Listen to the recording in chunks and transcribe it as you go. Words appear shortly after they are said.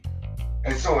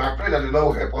And so I pray that the Lord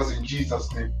will help us in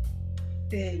Jesus' name.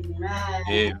 Amen.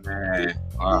 Amen.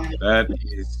 Wow,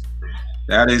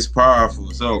 that is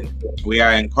powerful. So we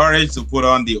are encouraged to put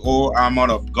on the whole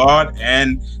armor of God,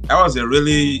 and that was a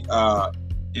really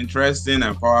interesting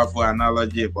and powerful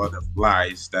analogy about the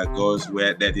flies that goes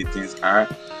where dirty things are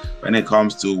when it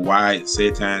comes to why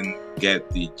Satan get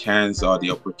the chance or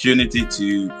the opportunity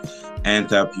to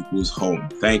enter people's home.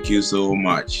 Thank you so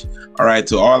much. All right,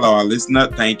 to all our listeners,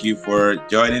 thank you for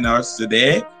joining us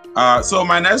today. So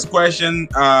my next question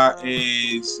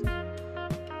is,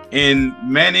 in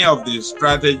many of the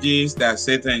strategies that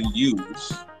Satan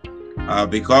used,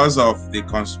 because of the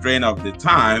constraint of the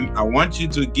time, I want you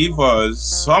to give us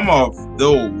some of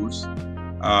those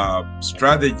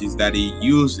strategies that he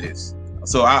uses.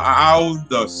 So how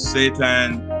does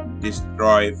Satan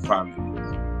destroy families?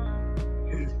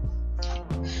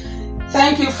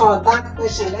 Thank you for that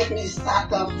question. Let me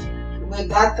start off with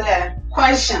that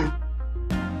question.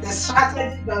 The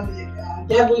strategy that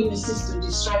the devil uses to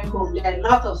destroy home. There are a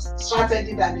lot of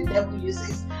strategy that the devil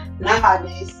uses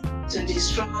nowadays to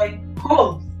destroy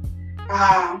homes.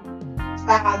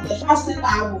 The first thing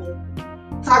I will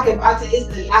talk about is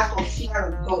the lack of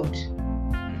fear of God.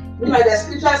 You know, the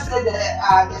scripture said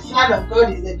that the fear of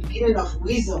God is the beginning of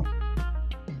wisdom.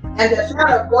 And the fear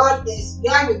of God is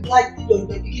where you get,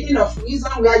 the beginning of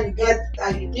wisdom, where you get,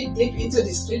 you dig deep into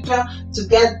the scripture to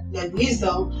get the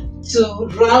wisdom to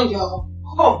run your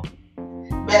home.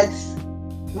 But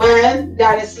when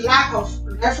there is lack of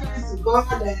reference to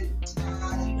God and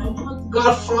you don't put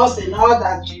God first in all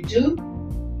that you do,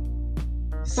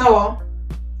 so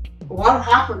what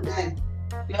happened then?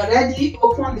 You already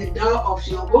opened the door of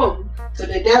your home to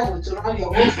the devil to run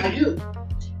your home for you.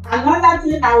 Another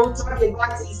thing I will talk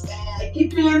about is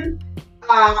keeping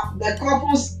the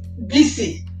couples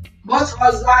busy, both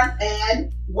husband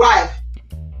and wife.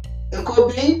 It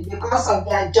could be because of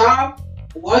their job,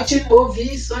 watching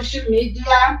movies, social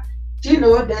media, you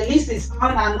know, the list is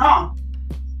on and on.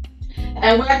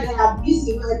 And when they are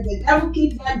busy, when the devil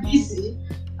keeps them busy,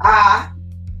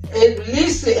 it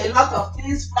leads to a lot of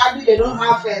things. Probably they don't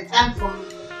have time for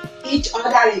each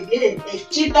other again. If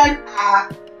children are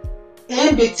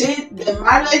in between the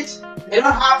marriage, they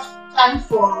don't have time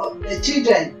for the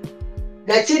children.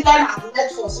 The children are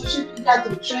left for social media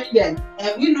to train them,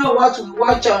 and we know what we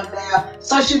watch on the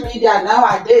social media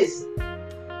nowadays.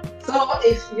 So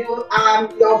if you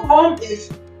your home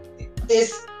is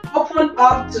open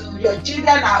up to your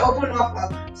children, are open up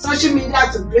for social media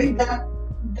to bring them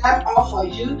up for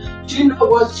you, do you know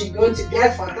what you're going to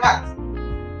get for that?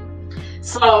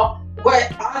 So we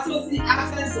also see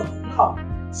absence of love.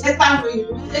 Satan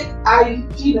will make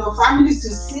families to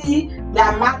see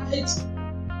their marriage,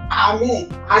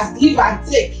 as give and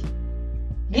take.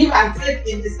 Give and take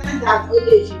in the sense that,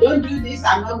 okay, if you don't do this,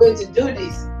 I'm not going to do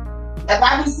this. The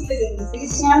Bible says in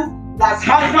Ephesians that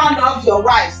husband love your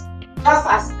wives, just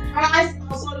as Christ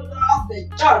also loved the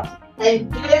church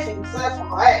and gave himself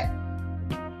for her.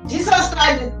 Jesus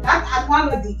Christ did that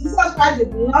analogy. Jesus Christ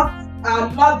did not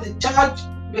love the church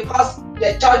because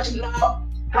the church loved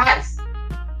Christ.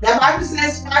 The Bible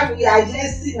says, why we are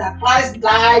yet sinner, Christ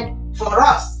died for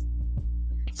us.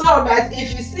 So that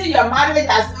if you see your marriage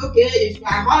as, okay, if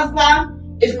my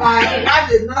wife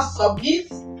did not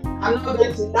submit, I'm not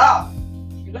going to love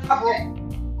her.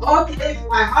 Okay, if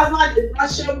my husband did not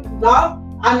show love,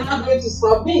 I'm not going to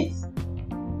submit.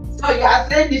 So you are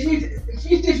saying the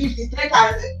 50-50 take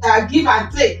and give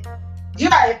and take. You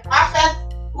are a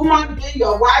perfect human being,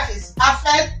 your wife is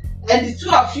perfect, and the two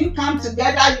of you come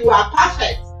together, you are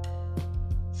perfect.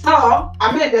 So,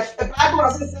 the Bible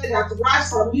also says that wives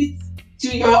submit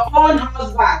to your own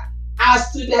husband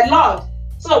as to the Lord.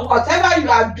 So whatever you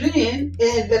are doing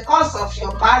in the course of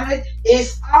your marriage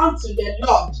is unto the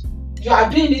Lord. You are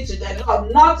doing it to the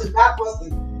Lord, not to that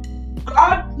person.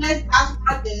 God placed that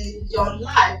part in your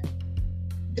life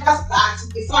just as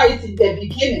we saw it in the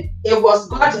beginning. It was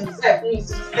God himself who is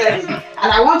said it.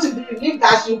 And I want to believe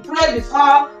that you pray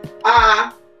before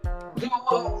you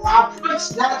approach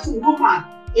that woman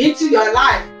into your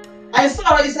life. And so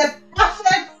it's a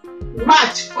perfect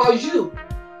match for you.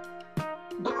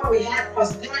 God will help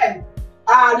us then.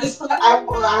 Another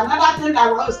thing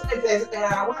I want to say is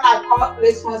what I call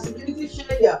responsibility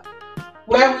failure.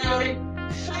 When we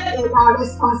fail in our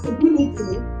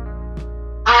responsibility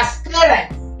as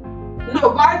parents,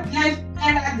 God gave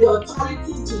parents the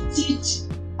authority to teach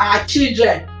our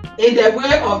children in the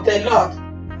way of the Lord.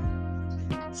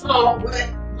 So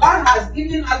God has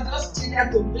given us those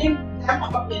children to bring them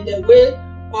up in the way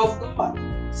of God.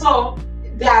 So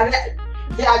their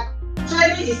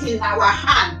training is in our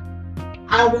hand,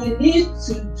 and we need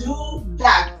to do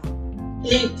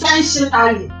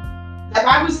intentionally. The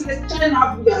Bible says, train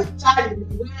up your child in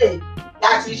the way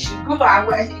that he should go, and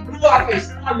when he grew up, he's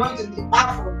not going to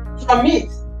depart from it.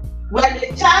 When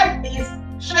the child is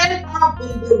trained up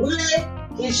in the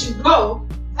way he should go,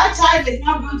 that child is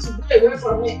not going to go away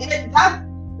from it. And that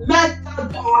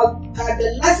method or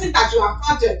the lesson that you have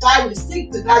taught your child will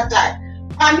stick to that child.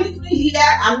 Permit me here,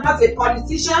 I'm not a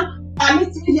politician,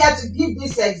 permit me here to give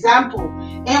this example.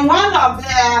 In one of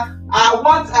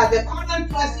what the current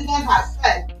president has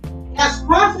said, there's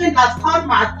one thing that caught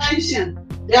my attention.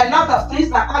 There are a lot of things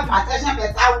that caught my attention,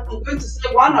 but I'm going to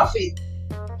say one of it.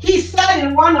 He said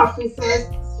in one of his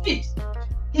speech,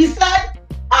 he said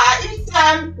each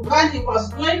time when he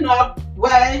was growing up,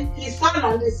 when he saw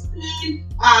on the screen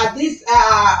these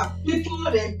people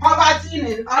in poverty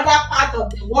in other parts of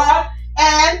the world,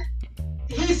 and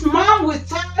his mom would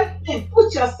tell him,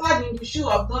 put yourself in the shoe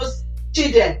of those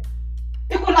children.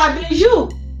 It could have been you.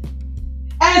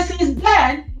 And since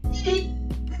then, he,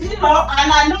 and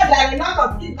I know there are a lot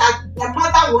of things that the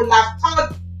mother would have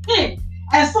taught him.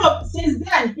 And so since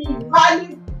then, he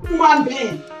valued human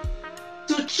beings.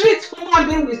 To treat human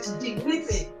beings with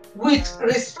dignity, with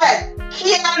respect,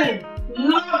 caring,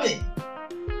 loving.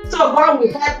 So God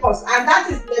will help us. And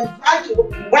that is the value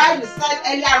why we said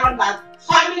earlier on that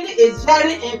family is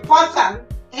very important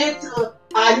into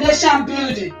our nation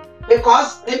building.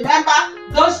 Because remember,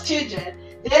 those children,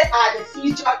 they are the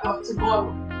future of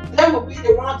tomorrow. They will be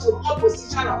the ones to hold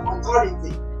position of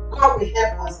authority. God will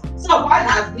help us. So God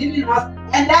has given us,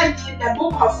 and then in the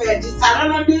book of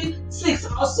Deuteronomy 6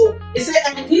 also, it says,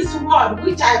 and this word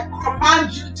which I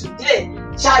command you today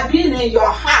shall be in your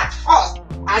heart first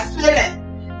as parents.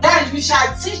 Then you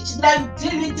shall teach them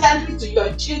diligently to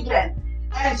your children,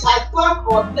 and shall talk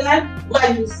of them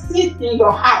when you sit in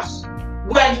your house,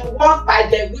 when you walk by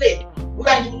the way,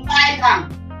 when you lie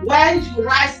down, when you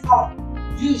rise up.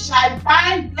 You shall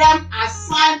bind them as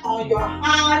sign on your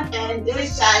hand, and they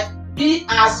shall be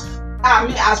as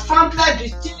frontlet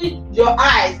between your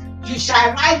eyes. You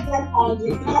shall write them on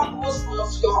the doorposts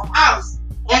of your house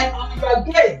and on your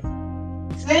gate.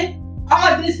 See,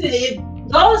 all this is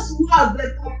those words,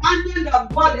 the commandment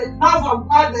of God, the love of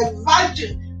God, the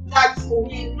virtue that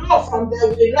we know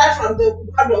we learn from the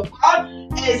word of God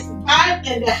is bound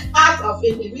in the heart of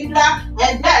individual,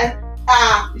 and then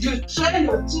you train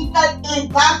your children in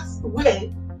that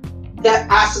way, that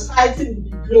our society will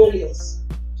be glorious.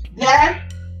 Then,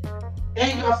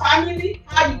 in your family,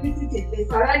 how you visit it is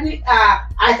already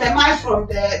itemized from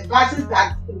the verses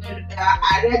that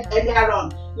I read earlier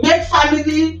on. Make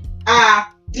family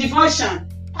devotion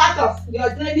part of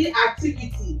your daily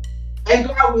activity, and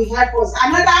God will help us.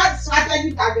 Another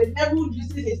strategy that the devil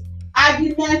uses is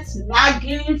argument,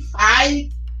 nagging,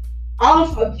 fight,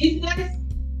 unforgiveness.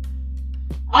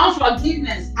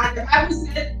 Unforgiveness, and the Bible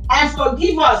says, and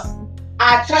forgive us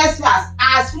our trespass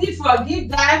as we forgive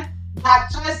them that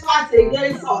trespass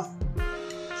against us.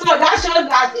 So that shows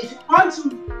that if you want to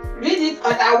read it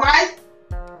otherwise,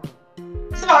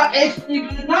 so if you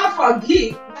do not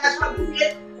forgive, that's what it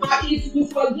says, for if you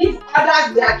forgive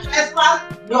others their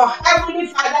trespass, your heavenly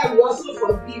Father will also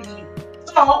forgive you.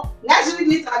 So let's read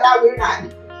it other way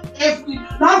around. If we do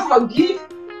not forgive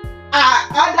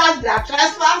others their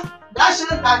trespass, that shows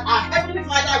that our heavenly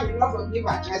Father will not forgive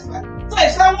our trespass. So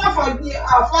if someone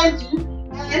offends you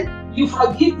and you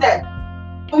forgive them,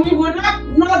 we will not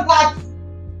know that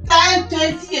 10,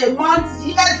 20, a month,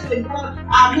 years ago,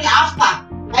 after.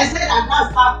 I said that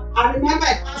pastor, I remember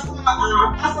a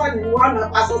pastor in one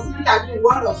of Pastor Sylvia in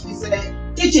one of his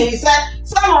teaching, he said,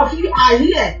 some of you are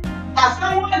here, that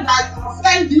someone that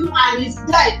offends you and is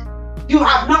dead, you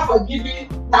have not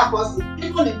forgiven that person,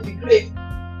 even in the grave.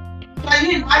 Can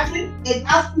you imagine a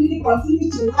destiny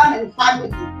continue to run in family?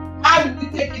 How do we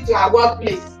take it to our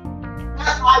workplace?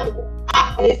 That's why we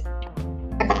have this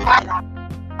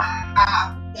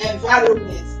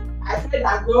environment. I pray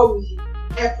that God will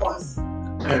help us.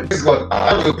 Praise God.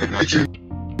 I will be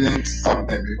teaching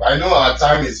something. I know our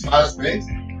time is fast spent,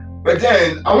 but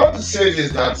then I want to say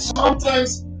this, that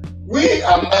sometimes we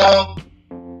allow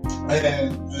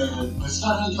the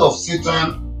strategy of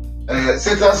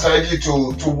Satan's strategy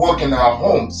to work in our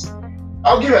homes.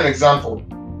 I'll give you an example.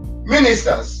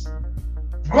 Ministers.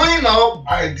 Growing up,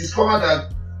 I discovered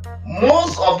that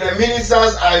most of the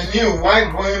ministers I knew while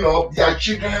growing up,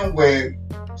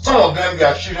 some of them,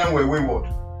 their children were wayward.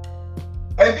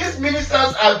 And these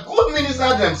ministers are good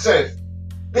ministers themselves.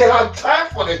 They have time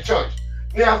for the church.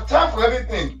 They have time for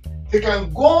everything. They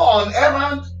can go on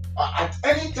errand at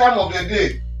any time of the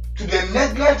day to the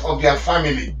neglect of their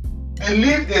family. They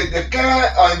leave the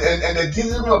care and the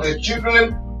discipline of the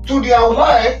children to their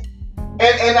wife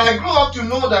And I grew up to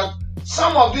know that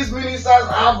some of these ministers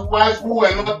have wives who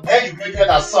were not educated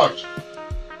as such.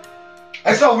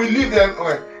 And so we leave them.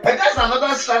 And that's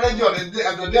another strategy of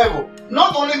the devil.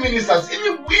 Not only ministers,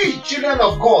 even we, children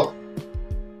of God,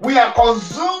 we are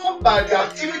consumed by the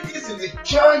activities in the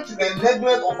church, the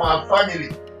neglect of our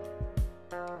family.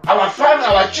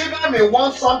 Our children may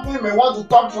want something, may want to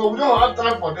talk to us. We don't have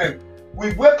time for them.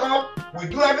 We wake up, we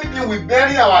do everything, we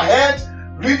bury our heads,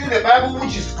 reading the Bible,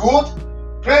 which is good,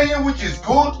 praying, which is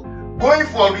good, going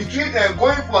for retreat and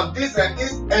going for this and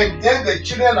this, and then the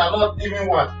children are not even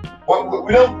one. But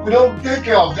we don't take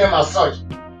care of them as such.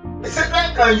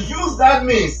 Satan can use that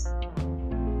means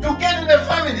to get in the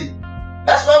family.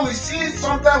 That's why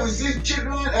sometimes we see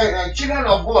children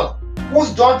of God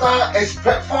whose daughter is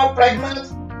fall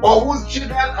pregnant, or whose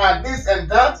children are this and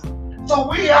that. So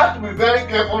we have to be very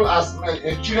careful as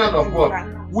children of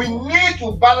God. We need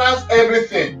to balance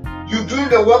everything. You doing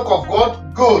the work of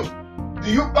God, good.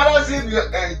 Do you balance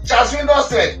it? Charles Windows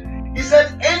said, he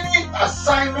said, any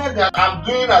assignment that I'm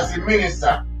doing as a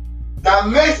minister that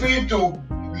makes me to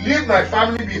leave my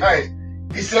family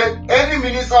behind, he said, any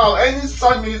minister or any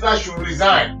son minister should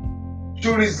resign.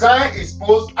 To resign his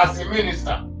post as a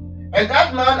minister. And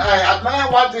that man, I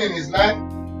admire one thing in his life.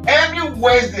 Every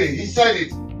Wednesday, he said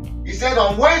it. He said,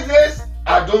 on Wednesdays,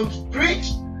 I don't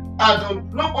preach.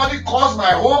 Nobody calls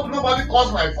my home. Nobody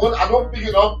calls my phone. I don't pick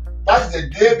it up. That's the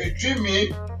day between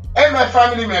me and my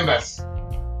family members.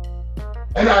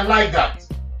 And I like that.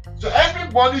 So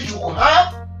everybody should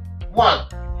have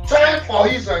time for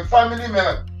his family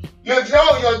member.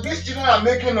 These children are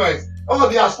making noise. Oh,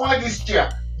 they are spoiling this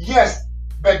chair. Yes,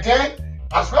 but then,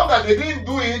 as long as they didn't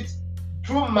do it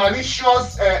through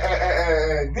malicious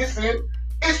this thing,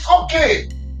 it's okay.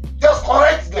 Just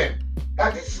correct them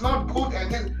that this is not good,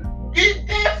 and this. Be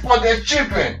there for the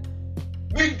children.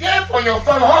 Be there for your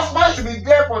family. Husband should be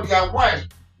there for their wife.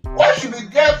 Wife should be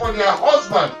there for their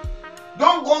husband.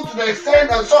 Don't go to the extent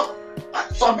that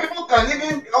some people can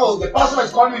even, the pastor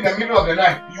is calling me in the middle of the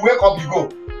night. You wake up, you go.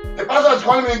 The pastor is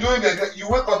calling me during the day. You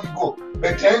wake up, you go.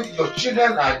 But then your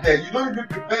children are there. You don't even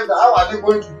prepare that. How are they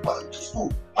going to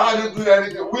school? How are they doing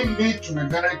everything? We need to be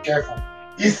very careful.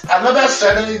 It's another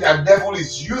strategy that the devil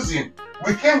is using.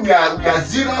 We think we are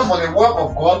zealous for the work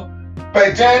of God,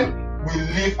 but then we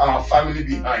leave our family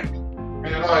behind.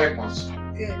 May the Lord help us.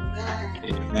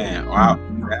 Amen. Wow.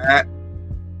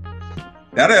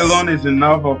 That alone is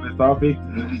enough of a topic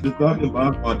to talk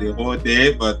about for the whole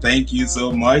day. But thank you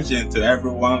so much, and to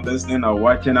everyone listening or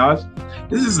watching us.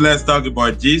 This is Let's Talk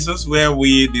About Jesus, where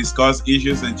we discuss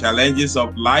issues and challenges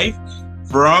of life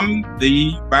from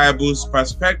the Bible's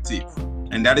perspective.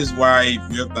 And that is why,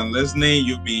 if you have been listening,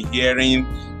 you've been hearing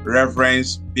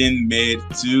reference being made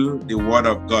to the Word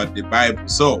of God, the Bible.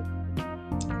 So,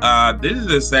 this is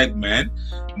a segment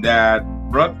that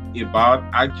brought about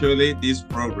actually this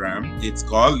program. It's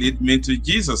called Lead Me to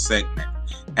Jesus segment.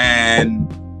 And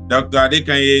Dr.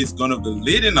 Adekanye is going to be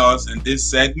leading us in this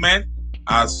segment.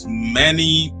 As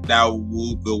many that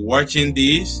will be watching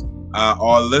this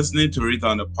or listening to it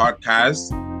on the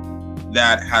podcast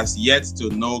that has yet to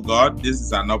know God, this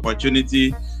is an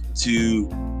opportunity to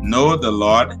know the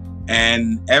Lord.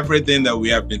 And everything that we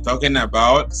have been talking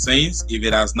about, since if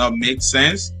it has not made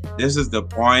sense, this is the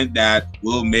point that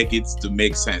will make it to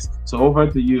make sense. So over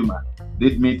to you, man.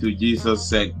 Lead Me to Jesus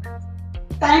segment.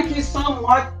 Thank you so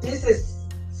much. This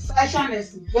session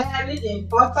is very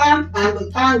important, and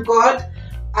we thank God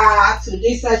to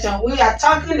this session. We are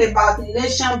talking about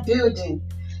nation building,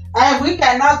 and we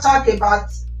cannot talk about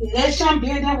nation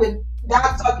building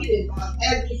without talking about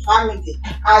every family,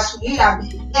 as we have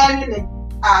been hearing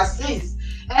it since.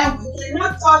 And we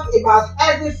cannot talk about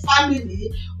every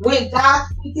family without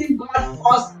putting God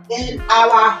first in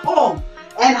our home.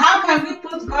 And how can we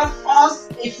put God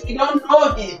first if we don't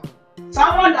know Him?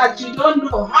 Someone that you don't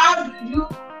know, how do you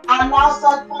allow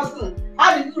such person?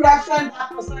 How do you reference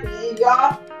that person in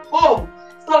your home?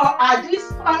 So at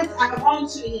this point, I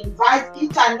want to invite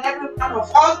each and every one of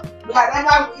us,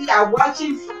 wherever we are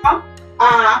watching from,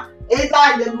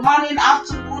 either in the morning,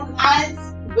 afternoon, night,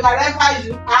 wherever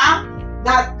you are,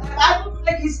 that the Bible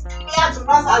makes it clear to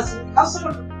us, as we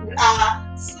also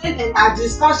said in our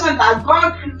discussion, that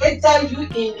God created you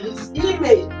in His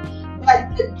image.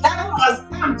 But the devil has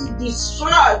come to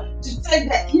destroy, to take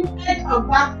the image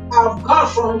of God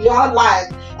from your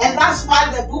life. And that's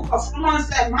why the book of Romans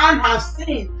said, man has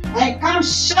sinned and come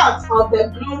short of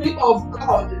the glory of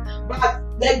God. But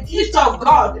the gift of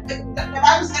God, the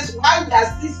Bible says, while you are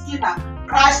still sinner,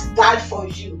 Christ died for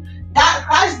you. That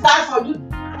Christ died for you,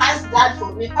 Christ died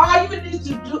for me. All you need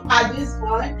to do at this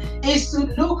point is to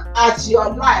look at your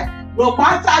life. No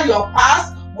matter your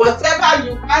past, whatever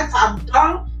you might have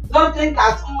done, don't think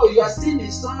that, oh, your sin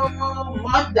is so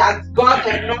much that God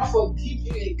cannot forgive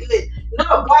you again.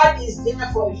 No, God is there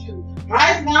for you.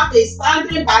 Right now, He's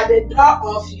standing by the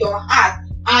door of your heart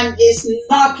and is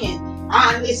knocking.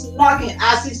 And is knocking.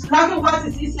 As He's knocking, what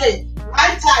is He saying?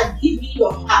 My child, give me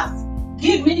your heart.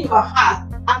 Give me your heart.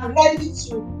 I'm ready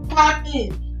to come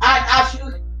in. And as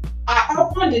you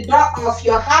open the door of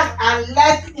your heart and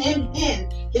let Him in,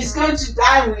 He's going to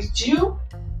dine with you.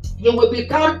 You will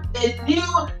become a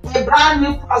brand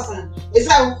new person. He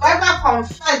said, whoever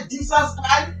confess Jesus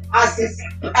Christ as his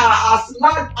as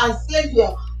Lord and Savior,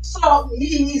 so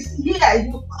He is here.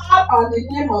 You call on the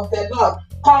name of the Lord.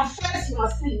 Confess your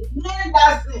sin. Name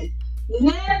that sin.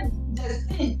 Name the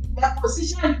sin, the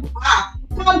position you are.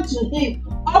 Come to Him.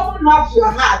 Open up your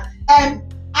heart and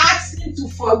ask Him to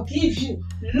forgive you.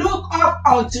 Look up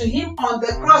unto Him on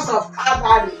the cross of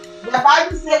Calvary. The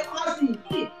Bible says, because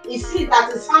He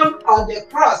that is hung on the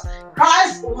cross.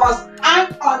 Christ was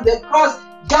hung on the cross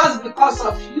just because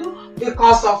of you,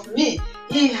 because of me.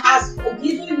 He has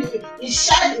forgiven you. He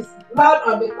shed His blood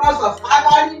on the cross of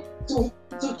Calvary to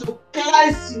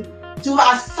cleanse you, to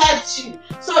accept you.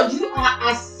 So you are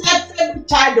accepted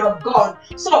child of God.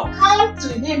 So come to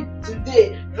Him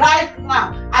today, right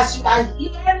now, as you are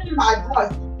hearing my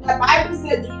voice. The Bible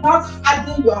says, do not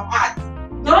harden your heart.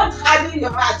 Don't harden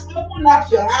your heart. Open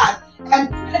up your heart and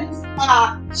pray this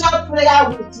short prayer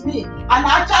with me. And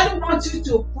I actually want you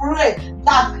to pray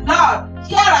that, Lord,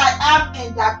 here I am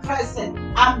in the present.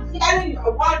 I'm hearing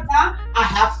your word now. I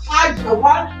have heard your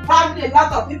word. Probably a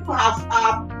lot of people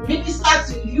have ministered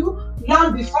to you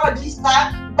long before this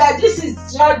time, but this is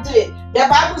your day. The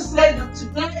Bible says that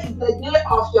today is the day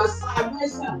of your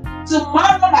salvation.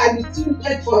 Tomorrow might be too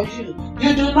late for you.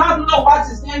 You do not know what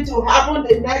is going to happen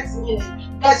the next minute,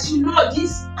 but you know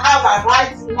this hour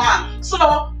right now. So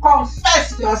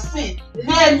confess your sin.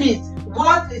 Name it.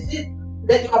 What is it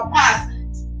that your past?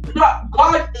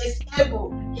 God is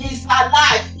able. He is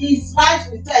alive. He is right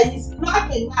with you. He is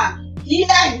knocking now. Hear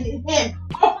Him.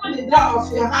 Open the door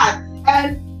of your heart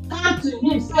and come to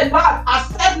Him. Say, Lord,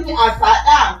 accept me as I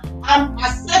am. I'm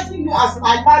accepting you as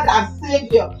my Lord and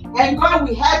Savior. And God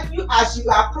will help you as you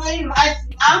are praying right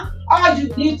now. All you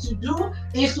need to do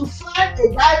is to find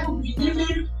a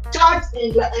Bible-believing church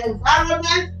in your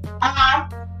environment.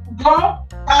 Go,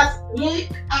 but we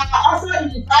are also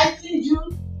inviting you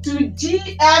to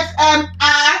gfmi.org.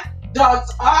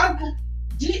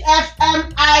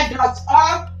 gfmi.org.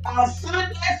 On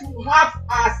Sundays, we have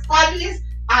our service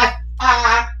at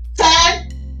 10.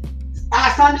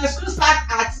 Our Sunday school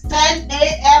starts at 10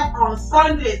 a.m. on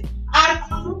Sundays. And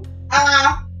on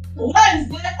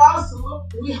Wednesday also,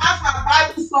 we have our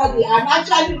Bible study. And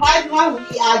actually, right now,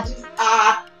 we are just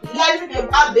learning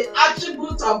about the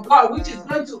attributes of God, which is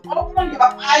going to open your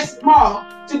eyes more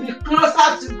to be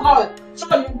closer to God. So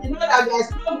you will know that there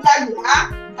is nowhere you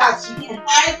are that you can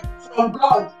hide from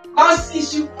God. God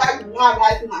sees you where you are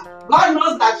right now. God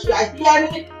knows that you are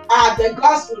hearing the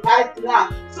gospel right now.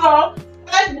 So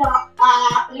send your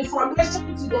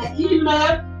information to the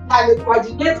email that the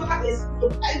coordinator is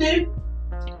providing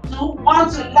to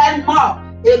want to learn more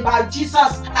about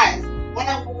Jesus Christ.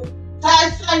 And we'll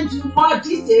send you more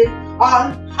details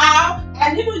on how,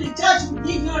 and even the church will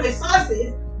give you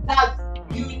resources that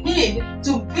you need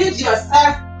to build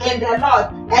yourself in the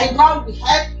Lord. And God will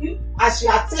help you as you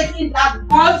are taking that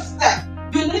bold step.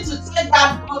 You need to take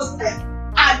that bold step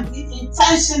and be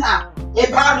intentional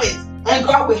about it. And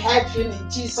God will help you in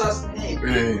Jesus' name.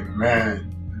 Amen.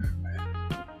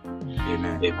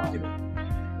 Amen.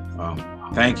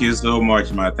 Amen. Thank you so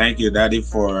much, Ma. Thank you, Daddy,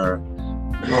 for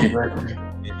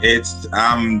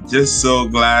I'm just so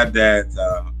glad that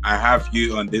I have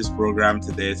you on this program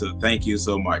today. So thank you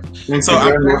so much.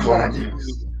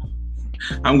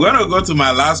 I'm going to go to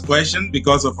my last question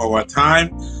because of our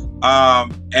time.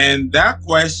 And that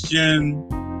question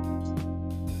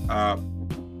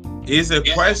is a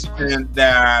question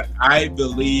that I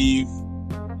believe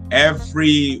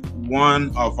every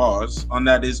one of us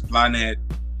under this planet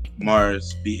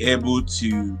must be able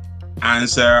to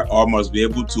answer or must be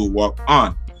able to work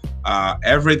on.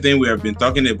 Everything we have been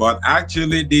talking about,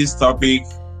 actually this topic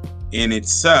in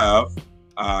itself,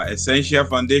 essential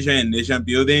foundation in nation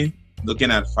building,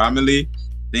 looking at family,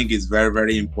 I think is very,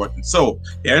 very important. So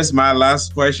here's my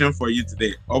last question for you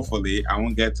today. Hopefully I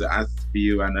won't get to ask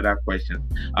you another question,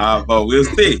 but we'll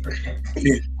see.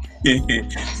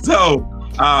 So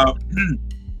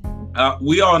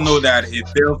we all know that a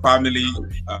failed family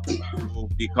will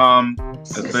become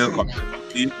a failed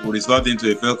community, will result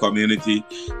into a failed community,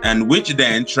 and which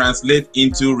then translates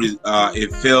into a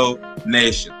failed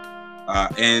nation.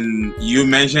 And you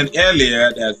mentioned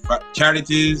earlier that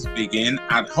charities begin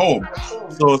at home.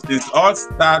 So since all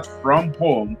start from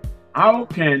home, how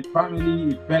can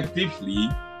family effectively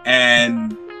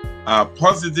and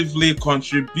positively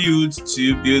contribute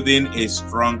to building a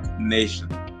strong nation?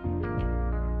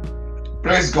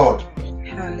 Praise God.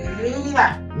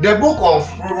 Hallelujah. The book of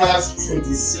Proverbs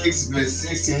 26 verse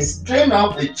 6 says, train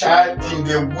up a child in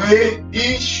the way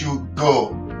he should go,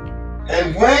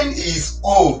 and when he is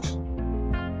old,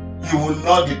 he will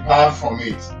not depart from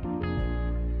it.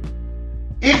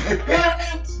 If a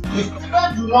parent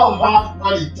do not have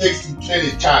what it takes to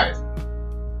train a child,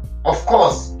 of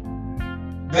course,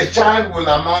 the child will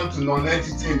amount to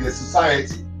non-entity in the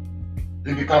society.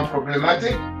 They become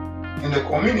problematic in the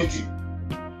community.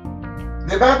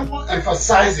 The Bible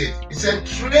emphasizes it. It said,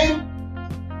 train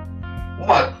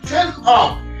what? Train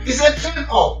up. It said, train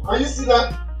up. Can you see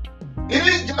that? It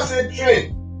didn't just say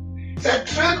train. It said,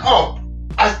 train up.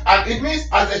 And it means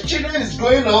as the children is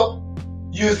growing up,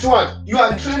 you see what? You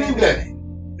are training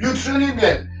them. You're training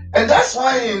them. And that's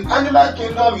why in animal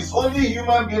kingdom, it's only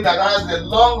human being that has the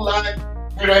long life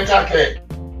parental care.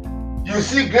 You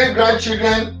see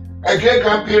great-grandchildren, a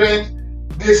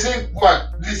great-grandparent, they say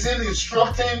what? They say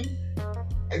instructing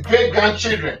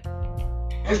great-grandchildren,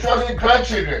 instructing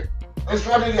grandchildren,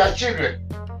 instructing their children.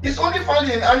 It's only found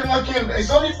in animal kingdom.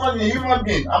 It's only found in human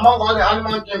being among all the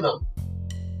animal kingdom.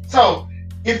 So,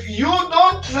 if you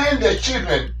don't train the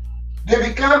children, they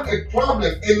become a problem,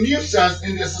 a nuisance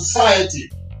in the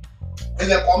society, in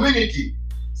the community.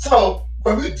 So,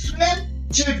 when we train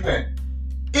children,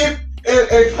 if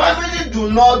a family do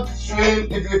not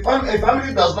train, if a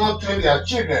family does not train their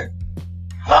children,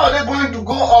 how are they going to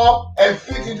go up and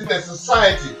fit into the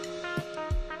society?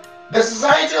 The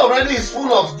society already is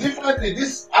full of differently.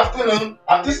 This afternoon,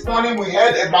 and this morning, we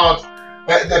heard about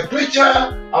the preacher,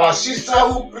 our sister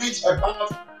who preached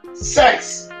about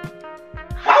sex.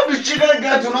 How do children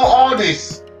get to know all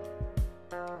this?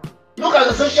 Look at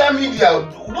the social media.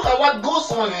 Look at what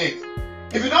goes on in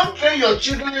it. If you don't train your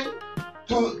children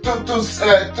to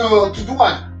do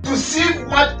what? To see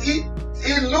what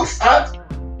it looks at,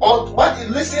 or what he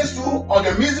listens to, or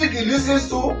the music he listens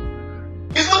to,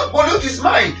 it's going to pollute his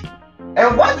mind.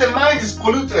 And once the mind is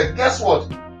polluted, guess what?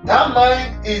 That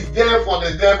mind is there for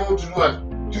the devil to do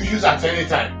what? To use at any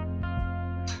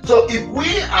time. So if we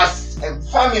as a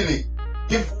family,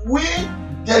 if we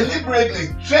deliberately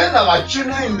train our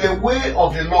children in the way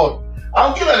of the Lord,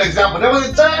 I'll give an example. There was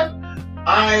a time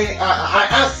I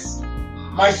asked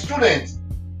my students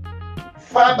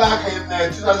far back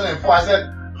in 2004, I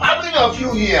said, how many of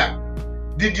you here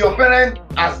did your parent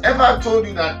has ever told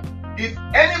you that if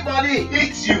anybody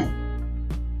hits you,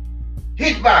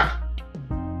 hit back?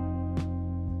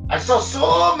 I saw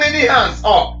so many hands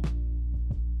up.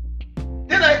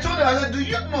 Then I told them, I said, do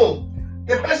you know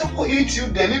the person who hits you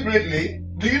deliberately,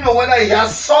 do you know whether he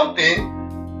has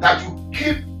something that will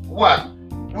keep what?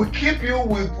 Will keep you,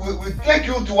 will take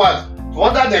you to what? To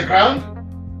under the ground?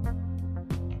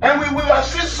 And we will have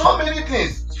seen so many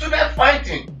things. Students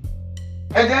fighting.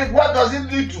 And then what does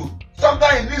it lead to?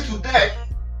 Sometimes it leads to death.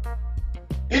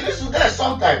 It leads to death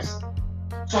sometimes.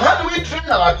 So how do we train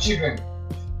our children?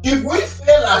 If we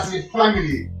fail as a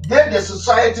family, then the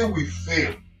society will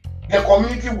fail. The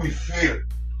community will fail.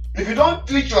 If you don't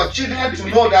teach your children to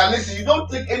know that, listen, you don't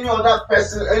take any other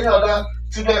person, any other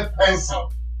student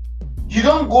pencil. You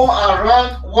don't go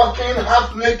around walking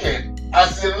half naked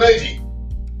as a lady.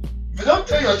 If you don't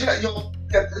tell your children,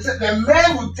 the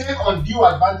men will take undue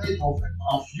advantage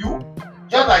of you,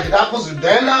 just like it happens with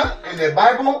Dinah in the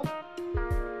Bible.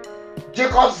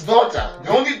 Jacob's daughter, the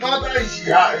only daughter he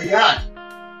had,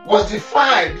 was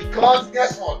defied because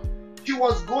guess what? She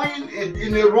was going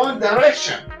in the wrong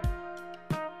direction.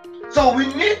 So we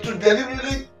need to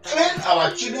deliberately train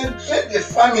our children, train the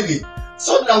family,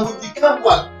 so that we become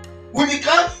what? We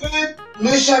become faith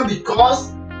nation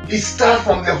because it starts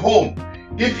from the home.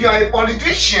 If you are a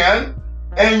politician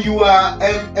and you are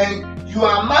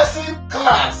amassing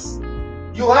class,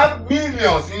 you have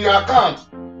millions in your account,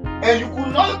 and you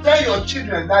could not tell your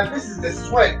children that this is the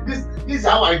sweat, this is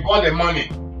how I got the money.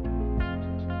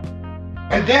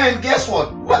 And then guess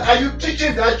what? What are you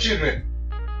teaching that children?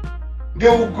 They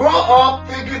will grow up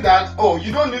thinking that, oh,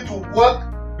 you don't need to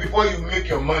work before you make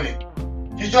your money.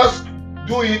 You just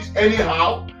do it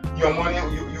anyhow, your money,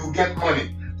 you get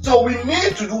money. So we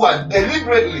need to do what?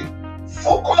 Deliberately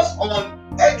focus on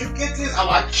educating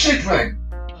our children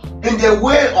in the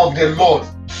way of the Lord.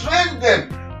 Train them.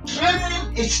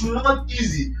 Training is not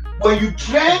easy. When you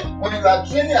are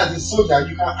training as a soldier,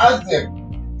 you can ask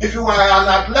them. If you are an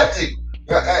athletic,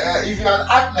 if you are an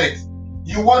athlete,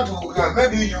 you want to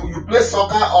maybe you play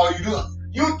soccer or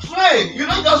you train. You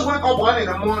don't just wake up in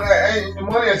the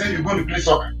morning and say you're going to play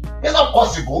soccer. It's not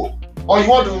possible. Or you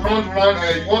want to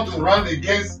you want to run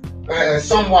against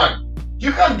someone.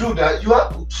 You can't do that. You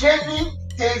have training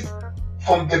takes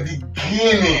from the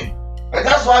beginning, and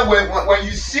that's why when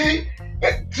you see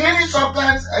training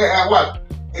sometimes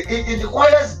it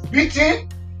requires beating,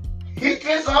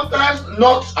 hitting, sometimes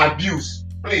not abuse.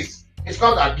 Please, it's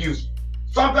not abuse.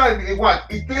 Sometimes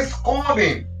it takes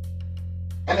scolding.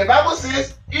 And the Bible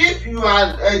says, if you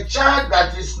are a child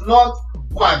that is not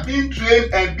being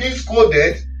trained and being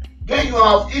scolded, then you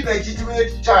are an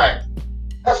illegitimate child.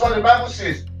 That's what the Bible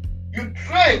says. You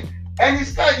train, and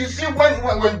instead you see when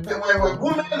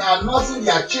women are nursing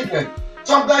their children,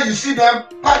 sometimes you see them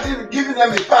giving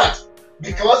them a pat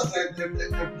because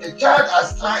the child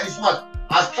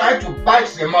has tried to bite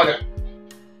the mother.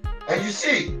 And you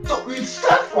see, so we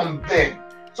start from there.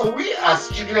 So we as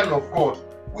children of God,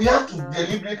 we have to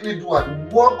deliberately do it,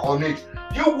 work on it.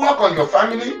 You work on your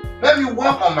family, let me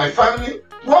work on my family,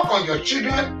 work on your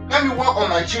children, let me work on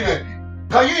my children.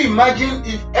 Can you imagine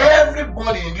if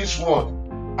everybody in this world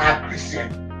are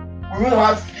Christian? We won't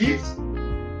have thieves,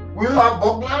 we won't have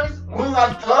burglaries, we won't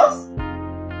have thugs,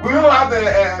 we won't have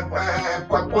a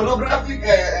pornographic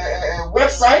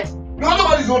website.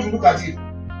 Nobody's going to look at it.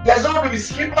 There's not going to be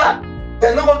stripper.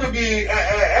 There's not going to be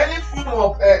any form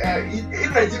of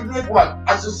illegitimate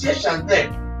association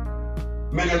there.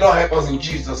 May the Lord help us in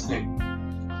Jesus' name.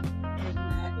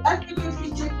 Let me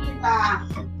quickly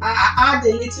add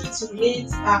a little to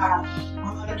it on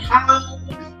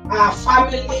how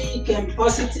family can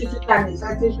positively and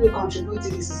effectively contribute to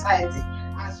the society.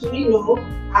 As we know,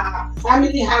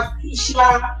 family have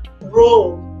crucial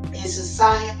role in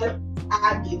society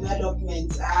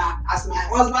development. As my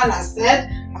husband has said,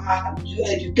 you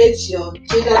educate your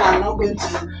children. I'm not going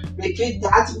to repeat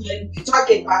that. When we talk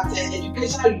about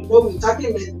education, we're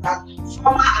talking about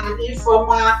formal and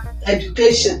informal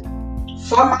education.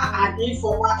 Formal and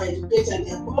informal education,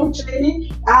 the home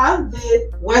training and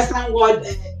the Western world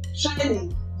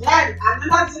training. Then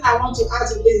another thing I want to add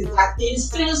to this is that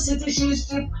instill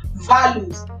citizenship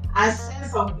values and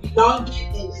sense of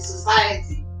belonging in the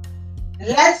society.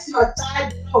 Let your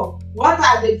child know what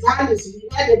are the values. We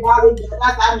read about it the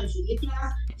other time in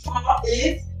Philippians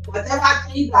 4:8. Whatever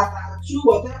things that are true,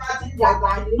 whatever things that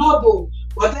are noble,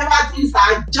 whatever things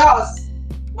are just,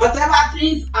 whatever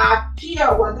things are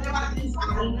pure, whatever things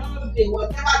are lovely,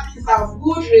 whatever things are of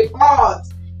good report,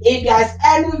 if there's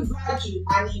any virtue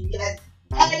and if there's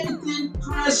anything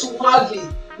praiseworthy,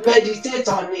 meditate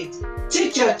on it.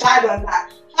 Teach your child on that.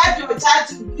 Help your child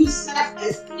to build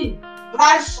self-esteem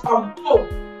right from home.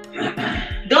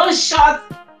 Don't shout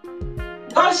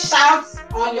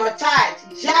on your child,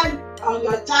 yell on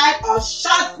your child, or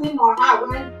shout him or her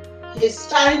when he's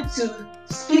trying to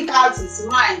speak out his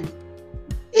mind.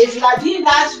 If you are doing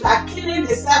that, you are killing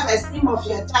the self-esteem of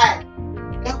your child.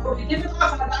 It will be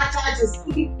difficult for that child to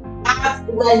speak out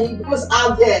when he goes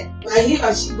out there, when he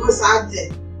or she goes out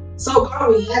there. So God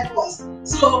will help us.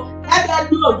 So let them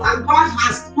know that God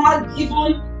has not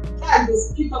given them the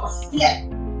spirit of fear,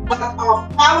 but of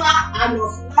power and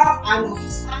of love and of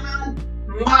sound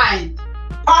mind.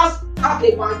 Paul talked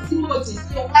about Timothy.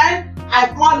 So when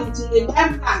I call into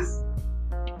remembrance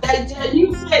the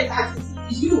genuine faith that is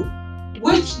in you,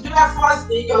 which dwells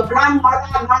in your grandmother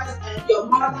and your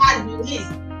mother Eunice,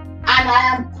 and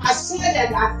I am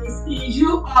persuaded that is in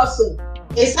you also.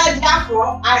 He said,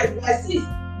 therefore, I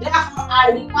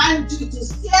remind you to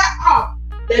stir up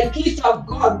the gift of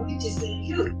God which is in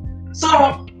you.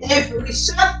 So if we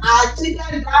shut our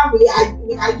children down, we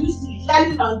are used to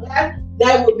yelling on them,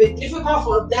 then it will be difficult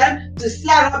for them to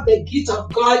stir up the gift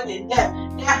of God in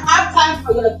them. They have time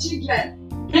for your children.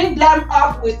 Bring them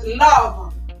up with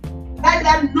love. Let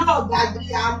them know that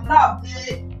they are loved.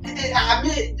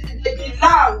 They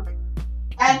belong.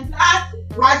 And that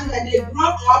when they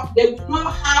grow up, they will know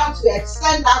how to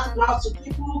extend that love to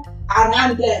people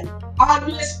around them.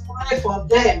 Always pray for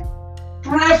them.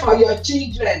 Pray for your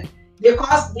children,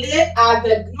 because they are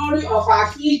the glory of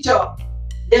our future.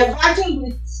 The virtue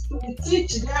we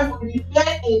teach them will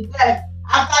remain in them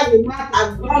after the man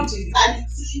has gone to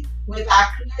eternity with our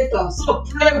Creator. So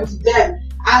pray with them.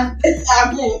 And this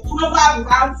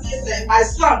Proverbs says, my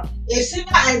son, if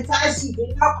sinner entice you,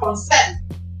 do not consent.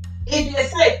 If they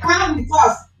say, come with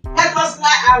us, let us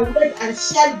lie and wait and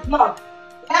shed blood.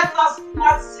 Let us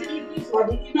not sin for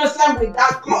the innocent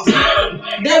without cause.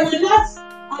 They will not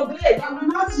obey, they will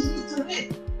not submit to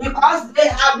it, because they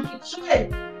have been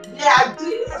trained. They are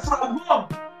deeply from home.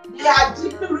 They are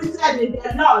deeply rooted in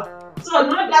the Lord. So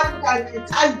no devil can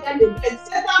entice them again.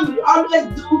 Satan will always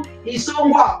do his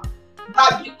own work.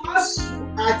 But because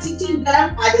you are teaching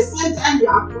them, at the same time you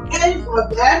are praying for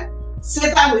them,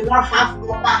 Satan will not have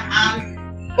upper hand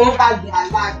over their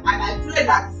life. And I pray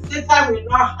that Satan will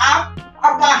not have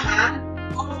upper hand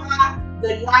over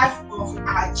the life of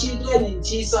our children in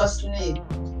Jesus' name.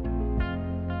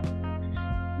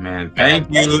 Man,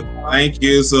 thank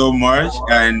you so much,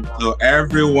 and to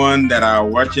everyone that are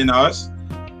watching us.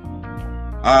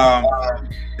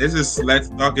 This is Let's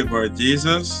Talk About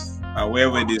Jesus,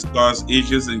 where we discuss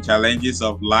issues and challenges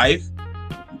of life,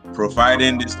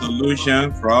 providing the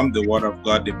solution from the Word of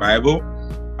God, the Bible.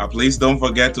 Please don't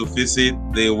forget to visit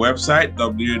the website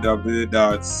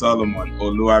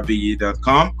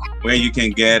www.solomonoluwabiyi.com, where you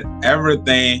can get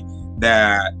everything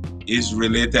that is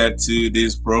related to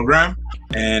this program.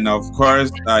 And of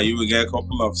course, you will get a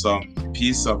couple of some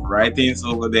piece of writings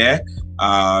over there,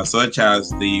 such as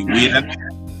the Whedon.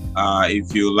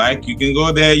 If you like, you can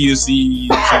go there. You see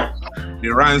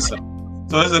the ransom.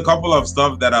 So there's a couple of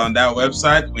stuff that are on that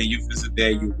website. When you visit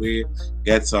there, you will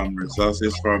get some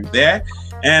resources from there.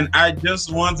 And I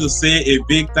just want to say a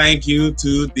big thank you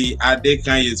to the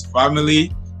Adekanye's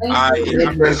family.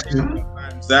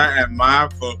 Sir and Ma,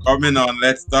 for coming on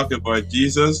Let's Talk About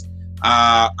Jesus.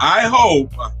 I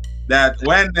hope that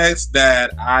when next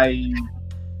that I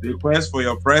request for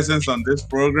your presence on this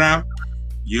program,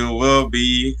 you will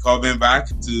be coming back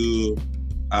to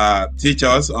teach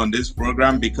us on this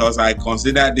program, because I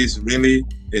consider this really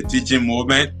a teaching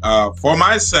moment for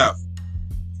myself,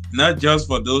 not just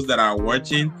for those that are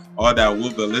watching or that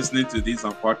will be listening to this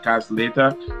on podcast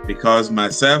later, because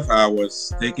myself, I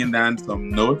was taking down some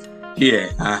notes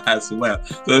here as well.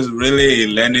 So it's really a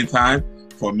learning time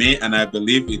for me, and I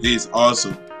believe it is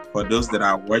also for those that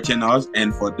are watching us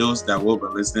and for those that will be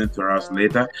listening to us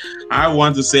later. I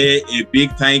want to say a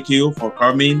big thank you for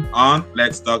coming on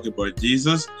Let's Talk About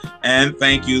Jesus, and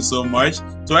thank you so much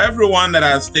to everyone that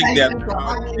has taken their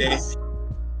time today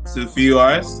to view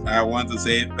us. I want to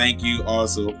say thank you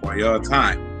also for your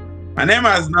time. My name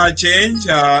has not changed.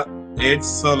 It's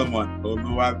Solomon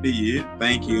Oluwabiyi.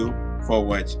 Thank you for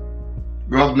watching.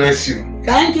 God bless you.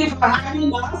 Thank you for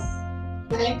having us.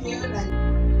 Thank you.